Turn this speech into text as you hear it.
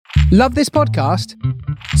Love this podcast?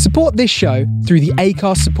 Support this show through the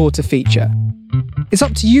Acast supporter feature. It's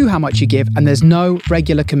up to you how much you give, and there's no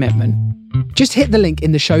regular commitment. Just hit the link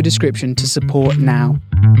in the show description to support now.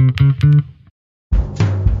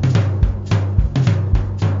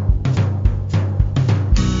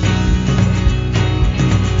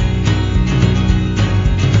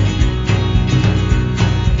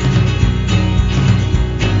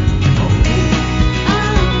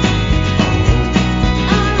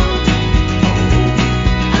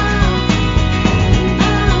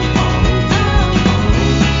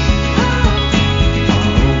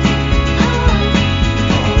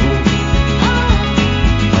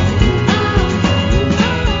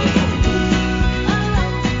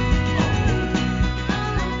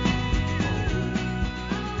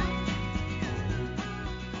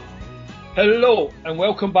 Hello and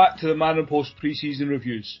welcome back to the Man and Post pre-season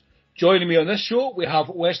reviews. Joining me on this show we have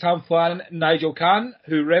West Ham fan Nigel Cann,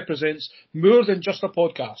 who represents more than just a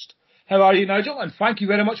podcast. How are you, Nigel? And thank you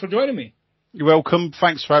very much for joining me. You're welcome.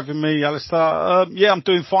 Thanks for having me, Alistair. I'm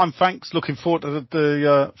doing fine, thanks. Looking forward to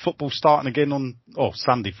the football starting again on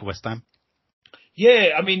Sunday for West Ham.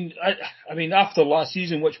 Yeah, I mean after last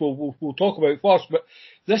season, which we'll talk about first, but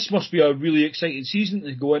this must be a really exciting season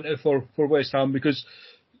to go into for West Ham, because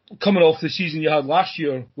coming off the season you had last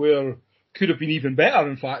year, where could have been even better,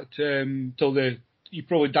 in fact, till you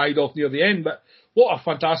probably died off near the end. But what a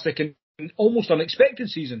fantastic and almost unexpected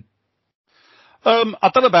season.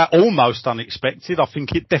 I don't know about almost unexpected. I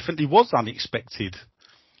think it definitely was unexpected.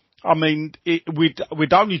 I mean,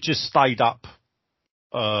 we'd only just stayed up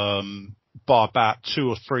by about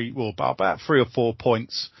about 3 or 4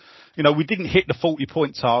 points. You know, we didn't hit the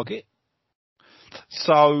 40-point target,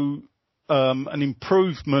 so an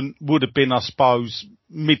improvement would have been, I suppose,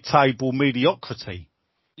 mid-table mediocrity.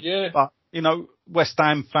 Yeah. But, you know, West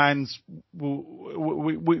Ham fans, we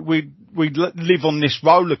live on this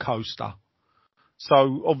roller coaster.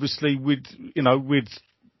 So obviously with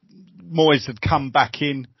Moyes had come back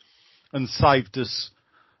in and saved us,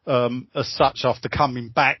 as such, after coming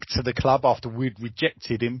back to the club after we'd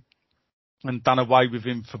rejected him and done away with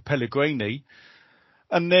him for Pellegrini.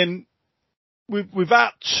 And then,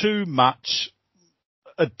 without too much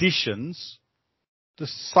additions, the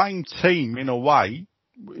same team, in a way,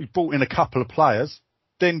 we brought in a couple of players,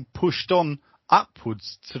 then pushed on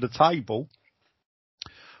upwards to the table,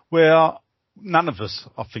 where none of us,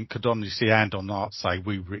 I think, could honestly hand on heart say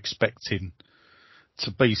we were expecting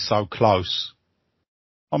to be so close.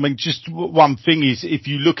 I mean, just one thing is, if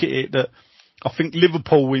you look at it, that I think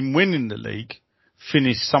Liverpool, in winning the league,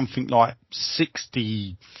 finished something like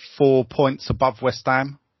 64 points above West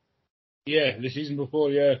Ham. Yeah, the season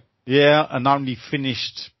before, yeah. Yeah, and only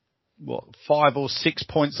finished, 5 or 6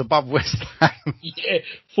 points above West Ham. Yeah,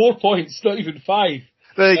 4 points, not even 5.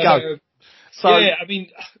 There you go. So, yeah, I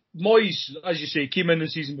mean, Moyes, as you say, came in the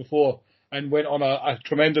season before and went on a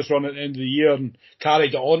tremendous run at the end of the year and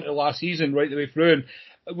carried it on to last season right the way through. And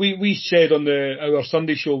we said on our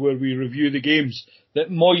Sunday show where we review the games that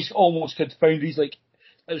Moyes almost had found it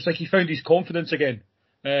was like he found his confidence again,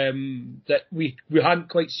 that we hadn't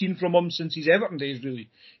quite seen from him since his Everton days, really.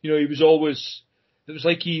 You know, it was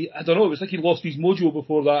like he lost his mojo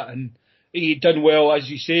before that, and he'd done well, as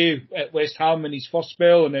you say, at West Ham in his first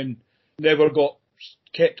spell, and then never got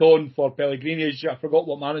kept on for Pellegrini. I forgot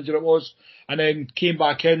what manager it was, and then came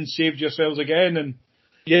back in, saved yourselves again, and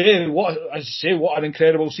yeah, what an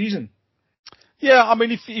incredible season. Yeah, I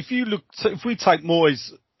mean, if we take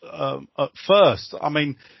Moyes at first, I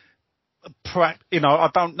mean, I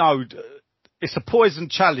don't know. It's a poison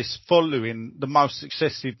chalice following the most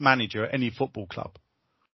successive manager at any football club.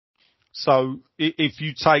 So if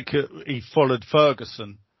you take it, he followed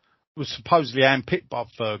Ferguson, was supposedly handpicked by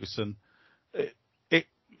Ferguson.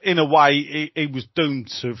 In a way, he was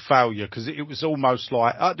doomed to failure, because it was almost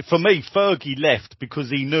like, for me, Fergie left because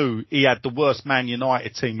he knew he had the worst Man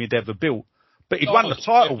United team he'd ever built. But he'd won the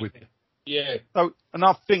title with it. Yeah. So,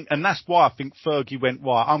 and that's why I think Fergie went,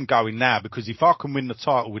 right, I'm going now, because if I can win the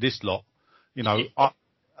title with this lot, I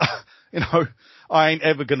ain't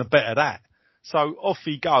ever going to better that. So off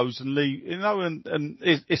he goes and and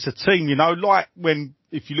it's a team, like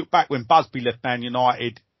if you look back when Busby left Man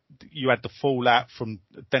United, you had the fallout from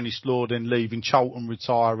Dennis Law then leaving, Charlton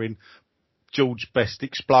retiring, George Best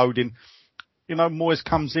exploding. Moyes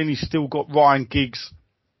comes in, he's still got Ryan Giggs,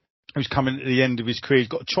 who's coming at the end of his career. He's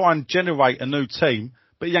got to try and generate a new team,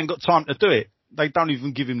 but he ain't got time to do it. They don't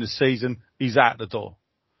even give him the season. He's out the door.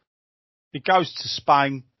 He goes to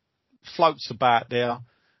Spain, floats about there,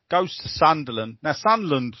 goes to Sunderland. Now,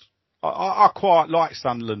 Sunderland, I quite like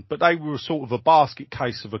Sunderland, but they were sort of a basket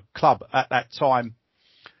case of a club at that time.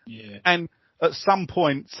 Yeah. And at some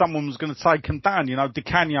point, someone was going to take him down. You know, Di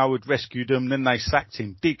Canio had rescued him, then they sacked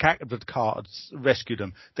him. Dick Advocaat had rescued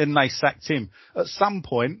him, then they sacked him. At some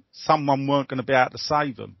point, someone weren't going to be able to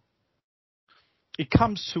save him. He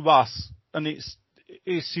comes to us, and it's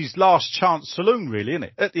his last chance saloon, really, isn't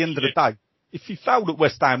it? At the end of the day, if he failed at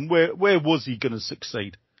West Ham, where was he going to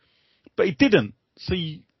succeed? But he didn't.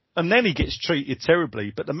 And then he gets treated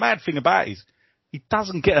terribly. But the mad thing about it is, he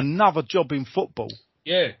doesn't get another job in football.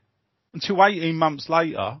 Yeah. Until 18 months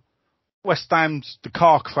later, West Ham's the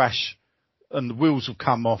car crash and the wheels have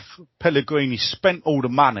come off. Pellegrini spent all the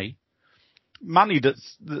money that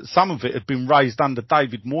some of it had been raised under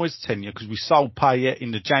David Moyes' tenure, because we sold Payet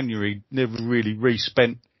in the January, never really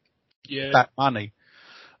re-spent that money.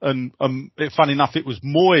 And funny enough, it was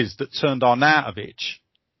Moyes that turned Arnautovic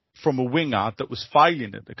from a winger that was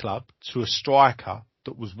failing at the club to a striker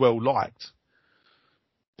that was well liked.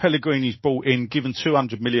 Pellegrini's brought in, given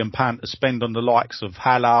 £200 million to spend on the likes of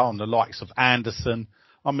Haller, on the likes of Anderson.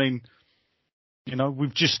 I mean, you know,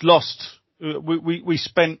 we've just lost. We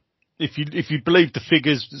spent, if you believe the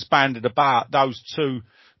figures that's banded about, those two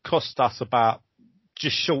cost us about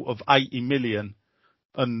just short of 80 million,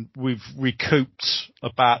 and we've recouped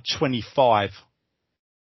about 25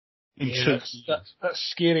 in 2 years.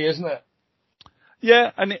 That's scary, isn't it? Yeah,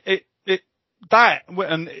 and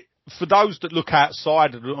for those that look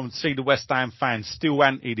outside and see the West Ham fans still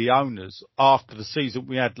anti the owners after the season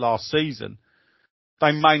we had last season,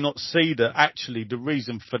 they may not see that actually the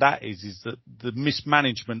reason for that is that the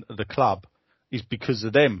mismanagement of the club is because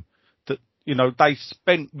of them. That, you know, they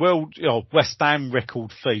spent West Ham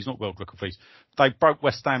record fees, not world record fees. They broke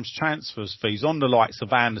West Ham's transfers fees on the likes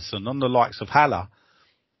of Anderson, on the likes of Haller.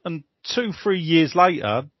 And 2-3 years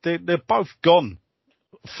later, they're both gone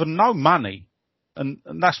for no money. And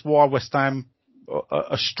that's why West Ham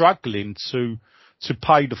are struggling to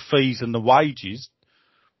pay the fees and the wages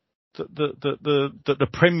that the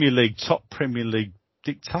Premier League, top Premier League,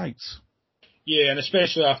 dictates. Yeah, and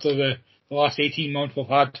especially after the last 18 months we've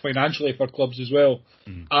had financially for clubs as well,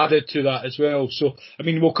 added to that as well. So, I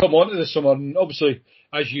mean, we'll come on to this summer, and obviously,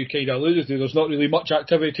 as you kind of alluded to, there's not really much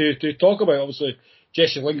activity to talk about. Obviously,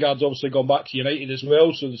 Jesse Lingard's obviously gone back to United as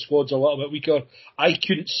well, so the squad's a little bit weaker. I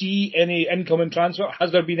couldn't see any incoming transfer.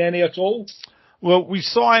 Has there been any at all? Well, we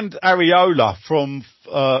signed Areola from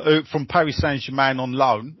Paris Saint-Germain on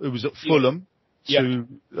loan, who was at Fulham. I mean,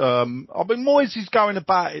 Moyes is going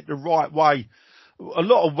about it the right way. A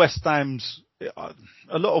lot of West Ham's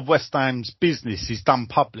business is done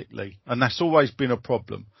publicly, and that's always been a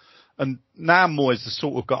problem. And now Moyes has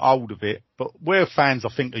sort of got hold of it, but where fans, I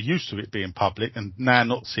think, are used to it being public and now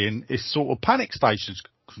not seeing, it's sort of panic stations,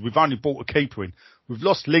 because we've only bought a keeper in. We've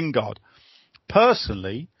lost Lingard.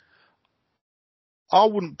 Personally, I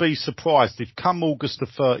wouldn't be surprised if come August the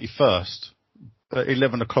 31st at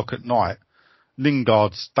 11 o'clock at night,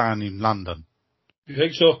 Lingard's down in London. You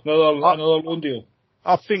think so? Another loan deal?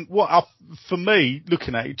 I think for me,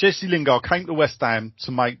 looking at it, Jesse Lingard came to West Ham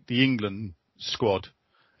to make the England squad.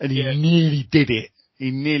 And he nearly did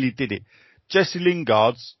it. Jesse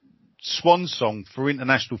Lingard's swan song for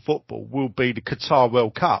international football will be the Qatar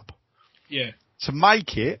World Cup. Yeah. To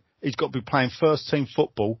make it, he's got to be playing first team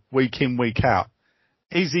football week in, week out.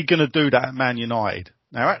 Is he going to do that at Man United?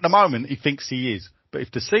 Now, at the moment, he thinks he is. But if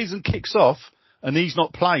the season kicks off and he's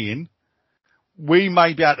not playing, we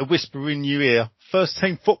may be able to whisper in your ear, first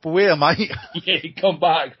team football here, mate. Yeah, come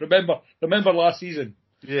back. Remember last season.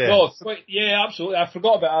 Yeah. No, yeah, absolutely. I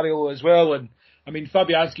forgot about Areola as well. And I mean,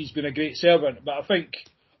 Fabianski's been a great servant, but I think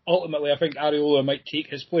ultimately, Areola might take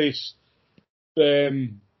his place.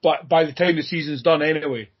 But by the time the season's done,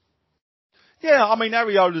 anyway. Yeah, I mean,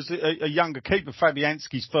 Areola's a younger keeper.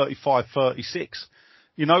 Fabianski's 35, 36.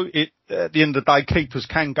 You know, at the end of the day, keepers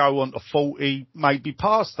can go on to 40, maybe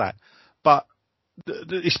past that. But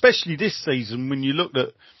especially this season, when you look at,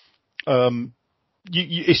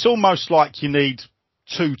 it's almost like you need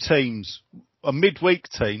two teams, a midweek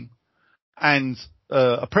team and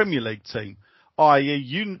a Premier League team.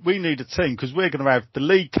 I.e., we need a team, because we're going to have the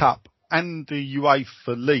League Cup and the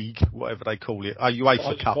UEFA League, whatever they call it.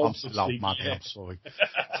 UEFA Cup. I'm still old money. I'm sorry.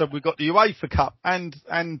 So we've got the UEFA Cup and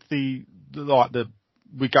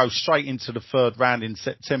we go straight into the third round in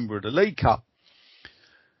September of the League Cup.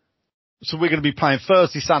 So we're going to be playing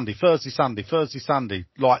Thursday, Sunday.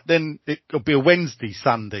 Like, then it'll be a Wednesday,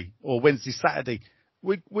 Sunday, or Wednesday, Saturday.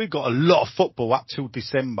 We've got a lot of football up till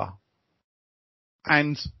December.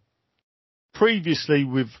 And previously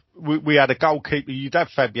we had a goalkeeper. You'd have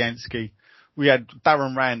Fabianski. We had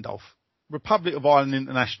Darren Randolph. Republic of Ireland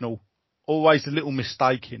international, always a little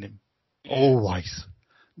mistake in him. Always.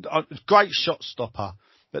 A great shot stopper.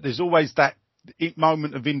 but there's always that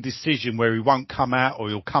moment of indecision where he won't come out or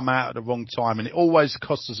he'll come out at the wrong time, and it always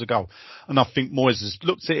costs us a goal. And I think Moyes has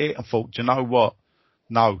looked at it and thought, do you know what?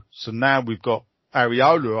 No. So now we've got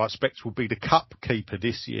Areola, who I expect will be the cup keeper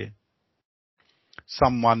this year.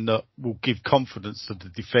 Someone that will give confidence to the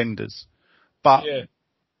defenders. But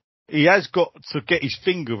he has got to get his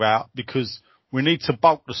finger out, because we need to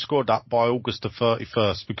bulk the squad up by August the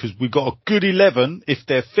 31st, because we've got a good 11 if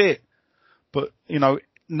they're fit. But,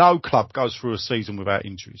 no club goes through a season without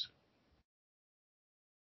injuries.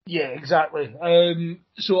 Yeah, exactly.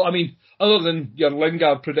 So, I mean, other than your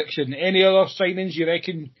Lingard prediction, any other signings you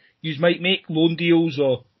reckon you might make, loan deals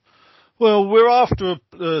or? Well, we're after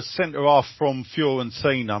a centre-half from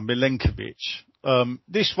Fiorentina, Milenkovic.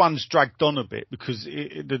 This one's dragged on a bit because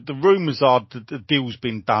the rumours are that the deal's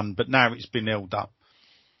been done, but now it's been held up.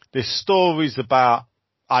 There's stories about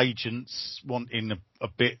agents wanting a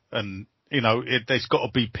bit, and, there's got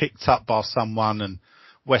to be picked up by someone, and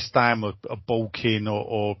West Ham are balking,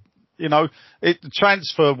 or the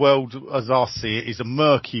transfer world, as I see it, is a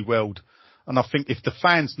murky world. And I think if the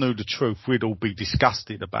fans knew the truth, we'd all be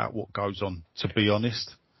disgusted about what goes on, to be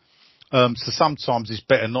honest. So sometimes it's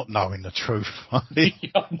better not knowing the truth. Yeah,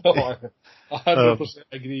 no, I 100%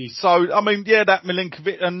 agree. So, I mean, yeah, that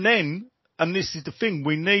Milinkovic, and this is the thing,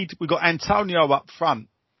 we've got Antonio up front,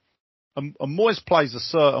 and Moyes plays a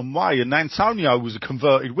certain way, and Antonio was a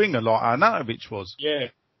converted winger like Arnautovic was. Yeah.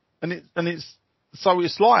 And it's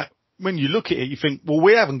like, when you look at it, you think, well,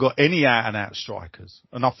 we haven't got any out-and-out strikers.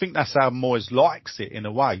 And I think that's how Moyes likes it in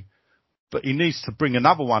a way. But he needs to bring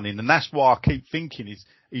another one in. And that's why I keep thinking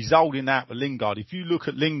he's holding out for Lingard. If you look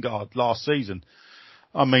at Lingard last season,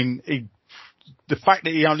 I mean, the fact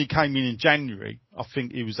that he only came in January, I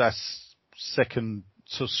think he was our second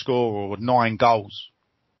to score with 9 goals.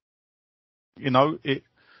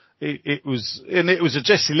 It was a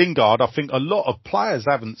Jesse Lingard. I think a lot of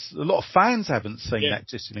fans haven't seen that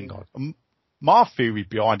Jesse Lingard. My theory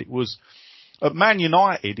behind it was, at Man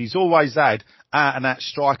United, he's always had out-and-out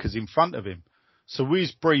strikers in front of him. So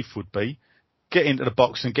his brief would be, get into the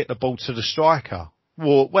box and get the ball to the striker.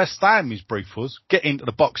 Well, West Ham, his brief was, get into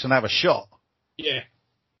the box and have a shot. Yeah.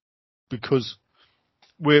 Because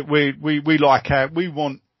we like we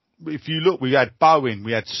want, if you look, we had Bowen,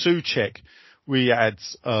 we had Souček, we had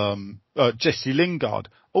Jesse Lingard,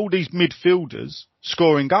 all these midfielders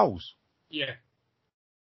scoring goals. Yeah.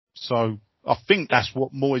 So I think that's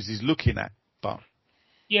what Moyes is looking at. But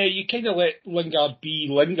yeah, you kind of let Lingard be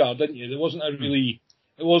Lingard, didn't you? There wasn't it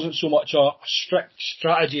wasn't so much a strict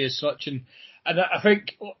strategy as such, and I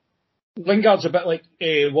think Lingard's a bit like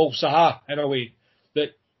Wilf Zaha in a way, that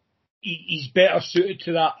he's better suited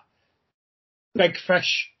to that big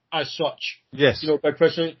fish as such. Yes. Big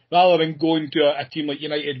fish, rather than going to a team like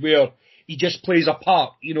United where he just plays a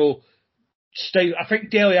part, style. I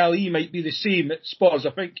think Dele Alli might be the same at Spurs.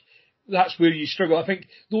 I think that's where you struggle. I think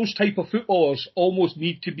those type of footballers almost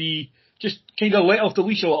need to be just kind of let off the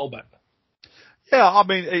leash a little bit. Yeah, I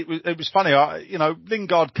mean, it was funny.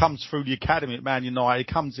 Lingard comes through the academy at Man United,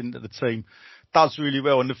 comes into the team, does really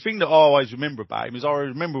well. And the thing that I always remember about him is I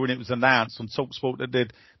remember when it was announced on TalkSport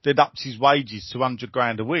that they'd upped his wages to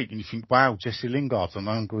 $100,000 a week. And you think, wow, Jesse Lingard's on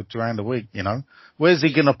 $100,000 a week, Where's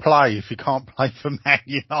he going to play if he can't play for Man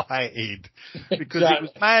United? Because It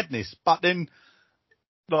was madness. But then,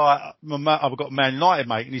 I've got a Man United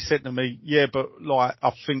mate, and he said to me, yeah, but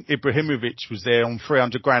I think Ibrahimovic was there on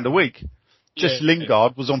 $300,000 a week. Just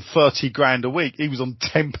Lingard was on $30,000 a week. He was on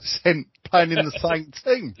 10% playing in the same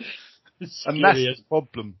team. And that's the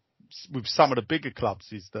problem with some of the bigger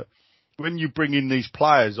clubs, is that when you bring in these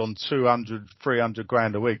players on $200,000,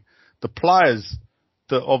 $300,000 a week, the players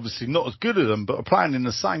that obviously not as good as them, but are playing in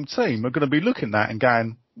the same team, are going to be looking at and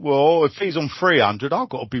going, well, if he's on 300, I've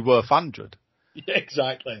got to be worth 100. Yeah,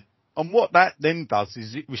 exactly. And what that then does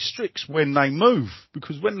is it restricts when they move,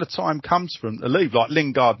 because when the time comes for them to leave, like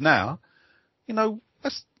Lingard now,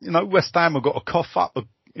 West Ham have got to cough up.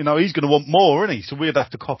 He's going to want more, isn't he? So we'd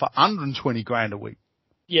have to cough up $120,000 a week.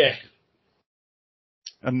 Yeah.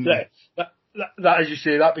 And that, as you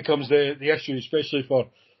say, that becomes the issue, especially for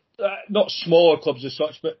not smaller clubs as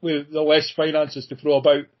such, but with the less finances to throw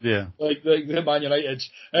about. Yeah. Like the Man United.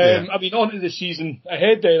 I mean, on to the season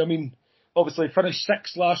ahead then. I mean, obviously finished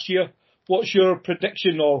 6th last year. What's your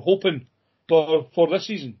prediction or hoping for this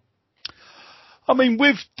season? I mean,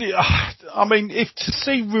 if to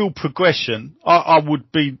see real progression, I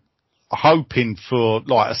would be hoping for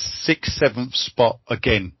like a 6th, 7th spot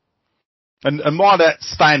again. And why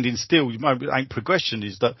that's standing still, maybe it ain't progression,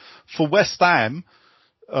 is that for West Ham,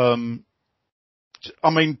 I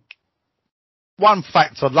mean, one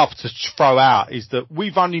fact I'd love to throw out is that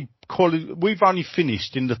we've only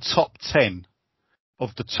finished in the top 10 of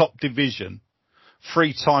the top division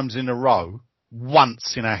 3 times in a row,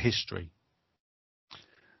 once in our history.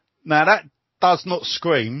 Now that does not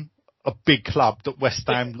scream a big club that West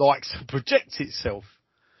Ham likes to project itself.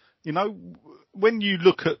 You know, when you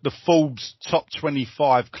look at the Forbes top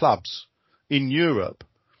 25 clubs in Europe,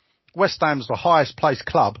 West Ham's the highest placed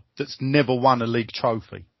club that's never won a league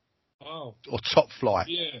trophy. Wow. Or top flight.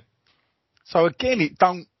 Yeah. So again, it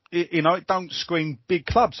don't scream big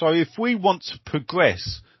club. So if we want to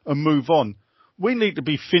progress and move on, we need to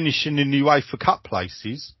be finishing in the UEFA Cup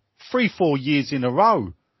places 3-4 years in a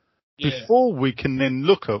row before we can then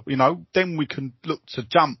look at, then we can look to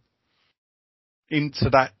jump into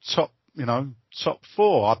that top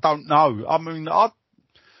 4. I don't know. I mean,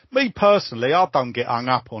 me personally, I don't get hung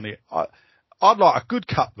up on it. I'd like a good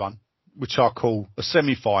cup run, which I call a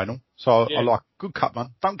semi-final. So I like a good cup run.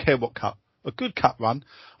 Don't care what cup. A good cup run.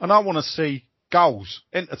 And I want to see goals,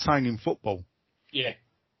 entertaining football. Yeah.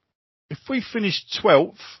 If we finish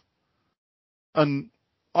 12th, and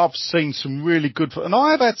I've seen some really good, and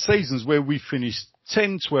I have had seasons where we finished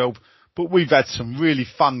 10, 12, but we've had some really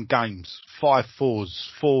fun games. 5-4s,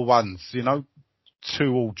 4-1s,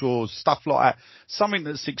 2-all draws, stuff like that. Something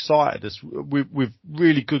that's excited us with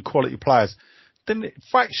really good quality players. Then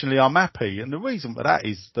fractionally I'm happy. And the reason for that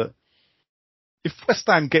is that if West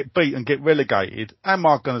Ham get beat and get relegated, am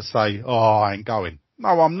I going to say, I ain't going?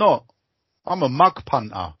 No, I'm not. I'm a mug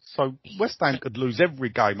punter. So West Ham could lose every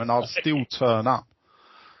game and I'll still turn up.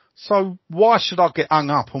 So why should I get hung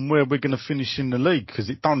up on where we're going to finish in the league? Because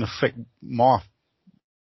it don't affect what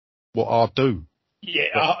I do. Yeah,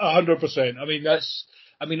 100%.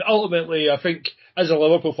 Ultimately, I think as a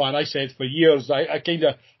Liverpool fan, I said for years, I'd gave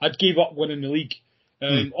up winning the league.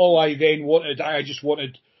 All I then wanted, I just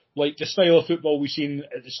wanted, like, the style of football we've seen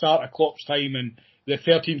at the start of Klopp's time and the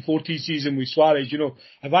 13-14 season with Suarez,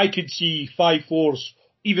 if I could see 5-4s,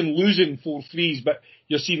 even losing 4-3s, but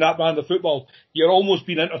you're seeing that brand of football, you're almost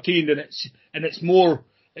being entertained, and it's more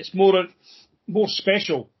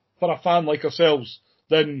special for a fan like ourselves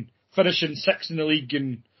than finishing 6th in the league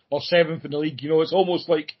or 7th in the league. It's almost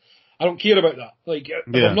like I don't care about that. Like, if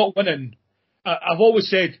I'm not winning, I've always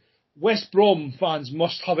said West Brom fans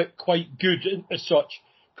must have it quite good as such,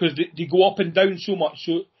 because they go up and down so much,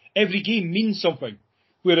 so every game means something.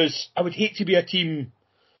 Whereas I would hate to be a team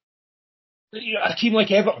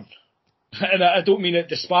like Everton, and I don't mean it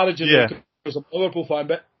disparagingly because I'm a Liverpool fan,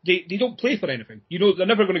 but they don't play for anything. They're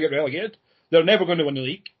never going to get relegated. They're never going to win the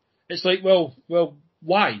league. It's like, well,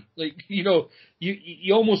 why? Like,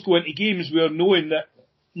 you almost go into games where knowing that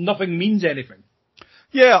nothing means anything.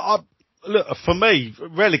 Yeah, look, for me,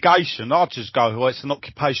 relegation, I just go, well, it's an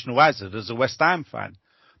occupational hazard as a West Ham fan.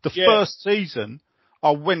 The first season,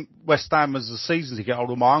 I went West Ham as a season ticket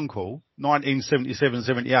holder with my uncle,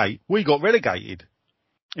 1977-78. We got relegated.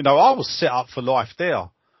 I was set up for life there.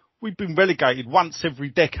 We've been relegated once every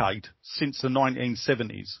decade since the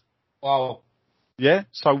 1970s. Wow. Yeah,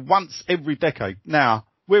 so once every decade. Now,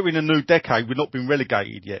 we're in a new decade, we've not been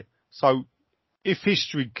relegated yet. So, if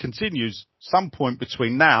history continues, some point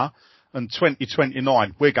between now and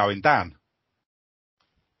 2029, we're going down.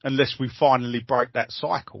 Unless we finally break that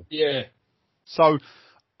cycle. Yeah. So,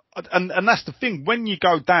 and that's the thing, when you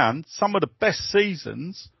go down, some of the best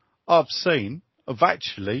seasons I've seen have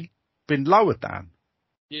actually been lower down.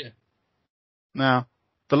 Yeah. Now,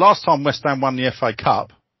 the last time West Ham won the FA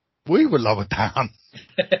Cup, we were lower down.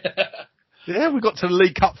 Yeah, we got to the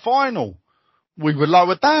League Cup final. We were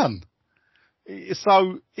lower down.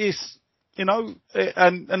 So it's, and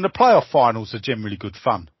the playoff finals are generally good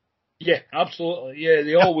fun. Yeah, absolutely. Yeah,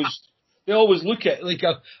 they always look at, like,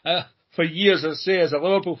 for years, as I say, as a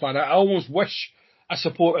Liverpool fan, I almost wish I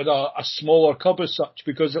supported a smaller club as such,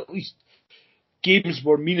 because at least games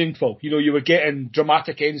were meaningful. You were getting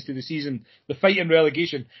dramatic ends to the season. The fight in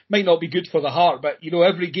relegation might not be good for the heart, but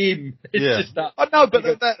every game is just that. I know,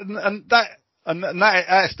 but that's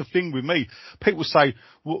the thing with me. People say,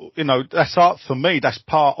 well, that's art for me. That's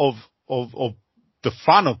part of the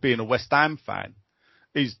fun of being a West Ham fan.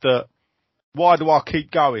 Is that why do I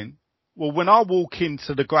keep going? Well, when I walk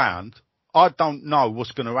into the ground, I don't know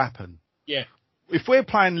what's going to happen. Yeah. If we're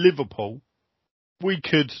playing Liverpool, we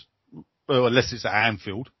could. Well, unless it's at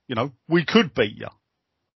Anfield, we could beat you.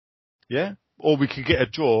 Yeah? Or we could get a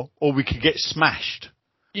draw, or we could get smashed.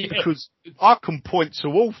 Yeah. Because I can point to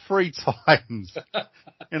all 3 times.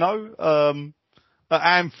 At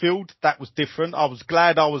Anfield, that was different. I was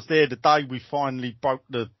glad I was there the day we finally broke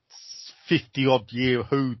the 50-odd year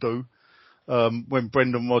hoodoo, when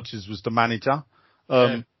Brendan Rodgers was the manager.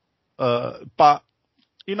 But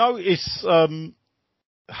you know, it's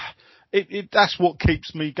that's what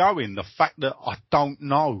keeps me going. The fact that I don't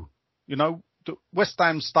know. You know, West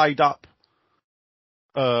Ham stayed up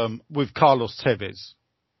with Carlos Tevez.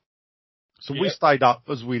 So we stayed up,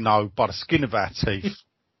 as we know, by the skin of our teeth,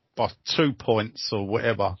 by 2 points or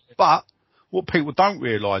whatever. But what people don't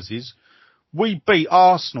realise is we beat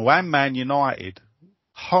Arsenal and Man United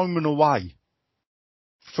home and away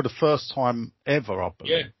for the first time ever, I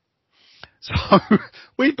believe. Yeah. So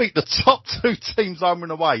we beat the top 2 teams home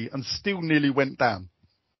and away and still nearly went down.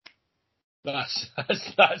 That's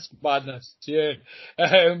madness. Yeah.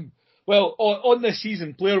 Well, on this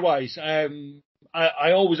season, player-wise,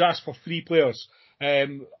 I always ask for 3 players.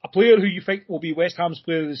 A player who you think will be West Ham's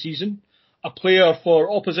player of the season, a player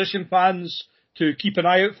for opposition fans to keep an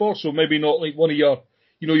eye out for, so maybe not like one of your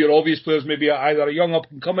obvious players, maybe either a young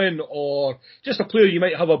up-and-coming or just a player you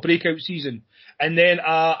might have a breakout season, and then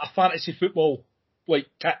a fantasy football like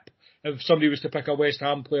tip if somebody was to pick a West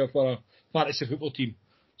Ham player for a fantasy football team.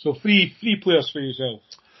 So 3 players for yourself.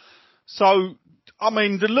 So, I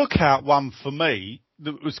mean, the lookout one for me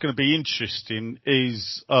that was going to be interesting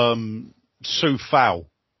is Coufal,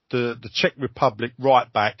 the Czech Republic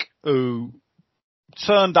right back who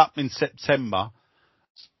turned up in September,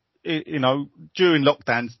 you know, during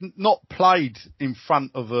lockdowns, not played in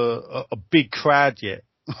front of a big crowd yet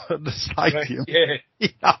at the stadium, right, yeah. You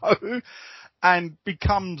know, and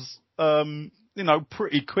becomes, you know,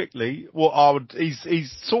 pretty quickly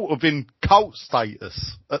he's sort of in cult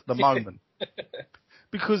status at the moment.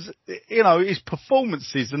 Because, you know, his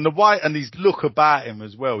performances and the way and his look about him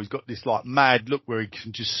as well, he's got this like mad look where he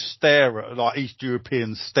can just stare at like East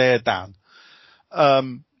European stare down.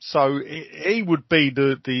 So he would be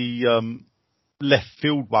the left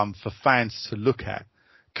field one for fans to look at,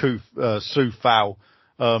 Coufal.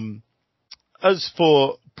 As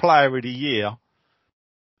for player of the year,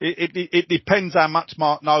 it depends how much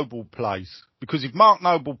Mark Noble plays. Because if Mark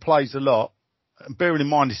Noble plays a lot, bearing in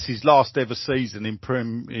mind it's his last ever season in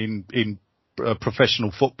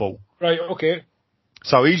professional football. Right, okay.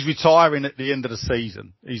 So he's retiring at the end of the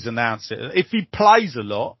season. He's announced it. If he plays a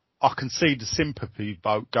lot, I can see the sympathy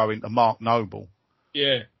vote going to Mark Noble.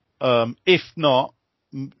 Yeah. If not,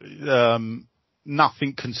 nothing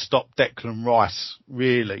can stop Declan Rice,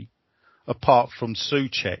 really, apart from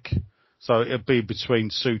Souček. So it'll be between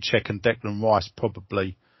Souček and Declan Rice,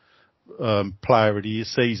 probably, player of the year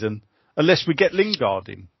season. Unless we get Lingard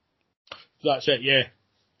in. That's it, yeah.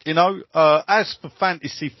 You know, as for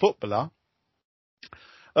fantasy footballer,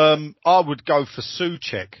 I would go for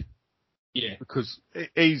Souček. Yeah. Because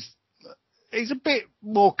he's a bit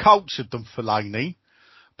more cultured than Fellaini.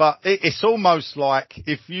 But it's almost like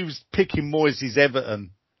if you was picking Moyes'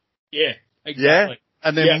 Everton. Yeah, exactly. Yeah?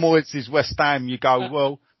 And then Moyes' West Ham, you go,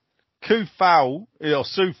 well, Coufal, or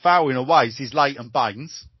Coufal in a way, is his Leighton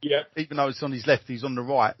Baines. Yeah. Even though it's on his left, he's on the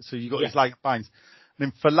right, so you got his Leighton Baines.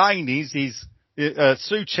 And then Fellaini's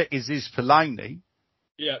Souček is his Fellaini.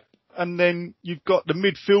 Yeah. And then you've got the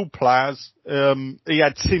midfield players. He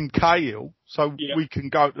had Tim Cahill, so we can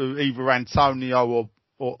go to either Antonio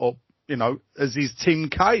or you know, as his Tim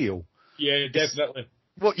Cahill. Yeah, definitely.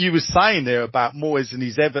 What you were saying there about Moyes and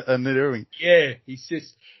his Everton. Yeah, he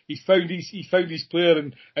found his player,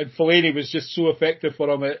 and Fellaini was just so effective for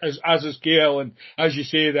him, as is Cahill, and as you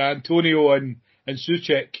say, the Antonio and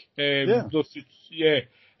Souček. Those two,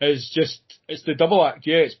 it's the double act.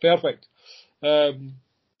 Yeah, it's perfect. I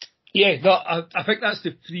think that's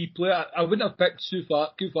the 3 player. I wouldn't have picked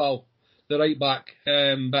Coufal, the right back,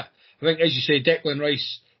 but I think, as you say, Declan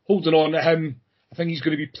Rice, holding on to him. I think he's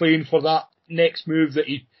going to be playing for that next move that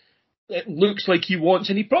it looks like he wants,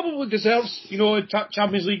 and he probably deserves, you know,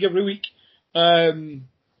 Champions League every week.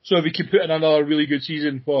 So if he can put in another really good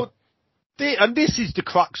season for... And this is the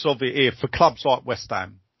crux of it here for clubs like West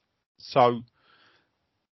Ham. So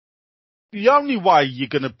the only way you're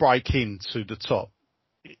going to break into the top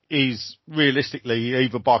is realistically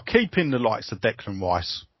either by keeping the likes of Declan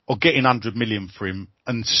Rice or getting 100 million for him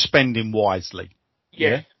and spending wisely.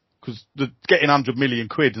 Yeah. Because getting 100 million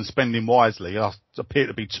quid and spending wisely appear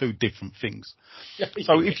to be 2 different things.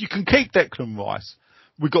 So if you can keep Declan Rice,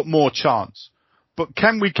 we've got more chance. But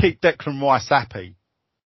can we keep Declan Rice happy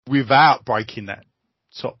without breaking that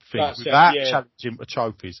top thing, without challenging for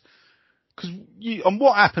trophies? And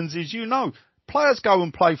what happens is, you know, players go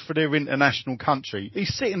and play for their international country.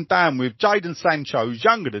 He's sitting down with Jadon Sancho, who's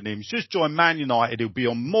younger than him. He's just joined Man United. He'll be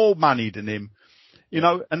on more money than him, you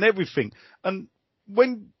know, and everything. And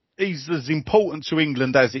when he's as important to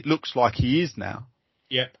England as it looks like he is now,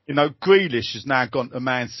 you know, Grealish has now gone to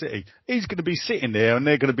Man City. He's going to be sitting there and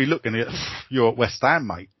they're going to be looking at, you're at West Ham,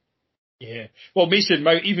 mate. Yeah. Well, Mason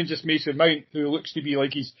Mount, even just Mason Mount, who looks to be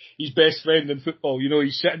like his best friend in football. You know,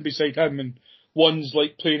 he's sitting beside him, and one's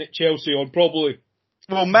like playing at Chelsea on probably.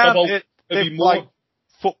 Well, Mount, they've played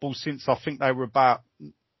football since I think they were about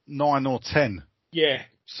 9 or 10. Yeah.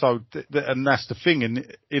 So, and that's the thing.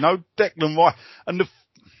 And, you know, Declan Rice, and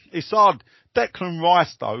it's hard. Declan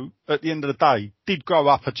Rice, though, at the end of the day, did grow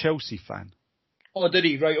up a Chelsea fan. Oh, did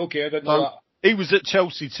he? Right, okay, I didn't know that. He was at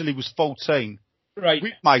Chelsea till he was 14. Right.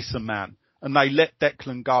 With Mason Mount. And they let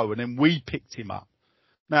Declan go, and then we picked him up.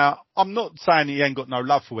 Now, I'm not saying he ain't got no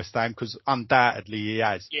love for West Ham, because undoubtedly he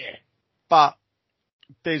has. Yeah. But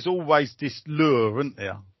there's always this lure, isn't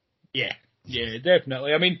there? Yeah. Yeah,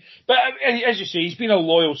 definitely. I mean, but as you say, he's been a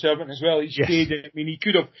loyal servant as well. He's stayed. I mean, he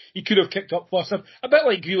could have kicked up for some. A bit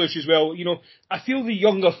like Grealish as well. You know, I feel the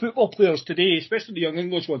younger football players today, especially the young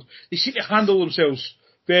English ones, they seem to handle themselves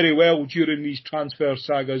very well during these transfer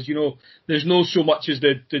sagas. You know, there's no so much as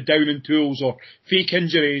the down in tools or fake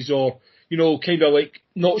injuries or, you know, kind of like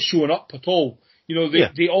not showing up at all. You know,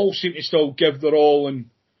 they all seem to still give their all, and,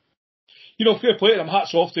 you know, fair play to them.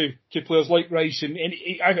 Hats off to players like Rice, and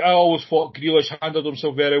I always thought Grealish handled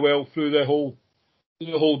himself very well through the whole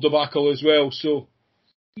debacle as well. So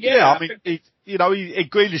yeah, I mean,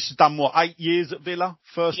 Grealish has done what, 8 years at Villa,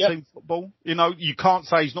 first team football. You know, you can't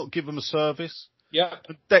say he's not given them a service. Yeah,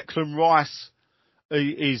 Declan Rice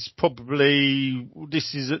is probably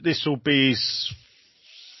this will be his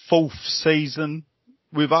 4th season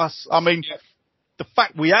with us. I mean, the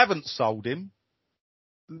fact we haven't sold him.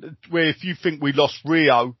 Where if you think we lost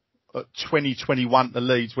Rio at 2021 to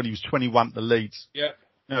Leeds, when he was 21 to Leeds, you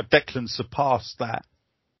know, Declan surpassed that.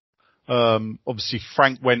 Obviously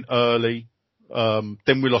Frank went early.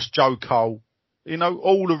 Then we lost Joe Cole, you know,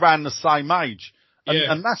 all around the same age.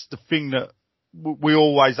 And that's the thing that we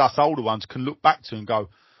always, us older ones, can look back to and go,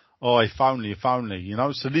 oh, if only, you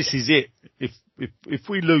know. So this is it. If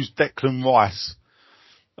we lose Declan Rice,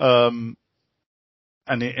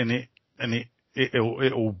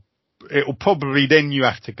 it'll probably then you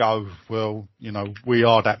have to go, well, you know, we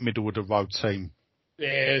are that middle of the road team.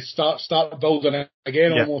 Yeah, start building it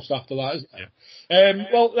again almost after that, isn't it? Yeah.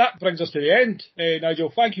 Well, that brings us to the end.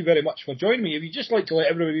 Nigel, thank you very much for joining me. If you'd just like to let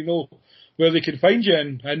everybody know where they can find you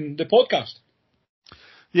and the podcast.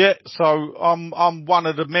 Yeah, so I'm one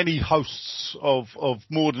of the many hosts of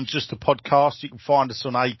More Than Just a Podcast. You can find us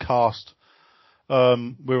on Acast.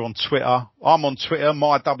 We're on Twitter. I'm on Twitter,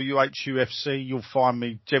 MyWHUFC. You'll find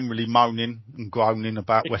me generally moaning and groaning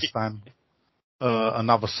about West Ham and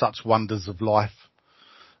other such wonders of life.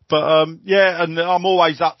 But and I'm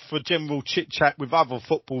always up for general chit chat with other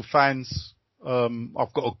football fans.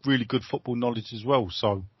 I've got a really good football knowledge as well,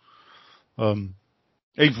 so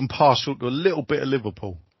even partial to a little bit of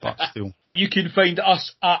Liverpool, but still. You can find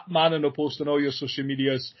us at Man in the Post on all your social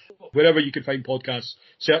medias. Wherever you can find podcasts,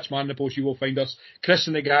 search Man in the Post, you will find us. Chris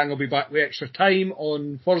and the gang will be back with Extra Time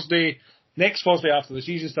on next Thursday after the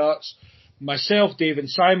season starts. Myself, Dave and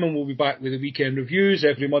Simon will be back with the weekend reviews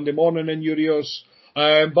every Monday morning in your ears.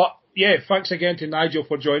 But yeah, thanks again to Nigel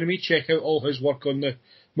for joining me. Check out all his work on the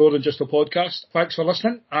More Than Just a Podcast. Thanks for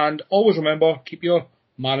listening, and always remember, keep your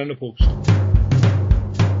Man in the Post.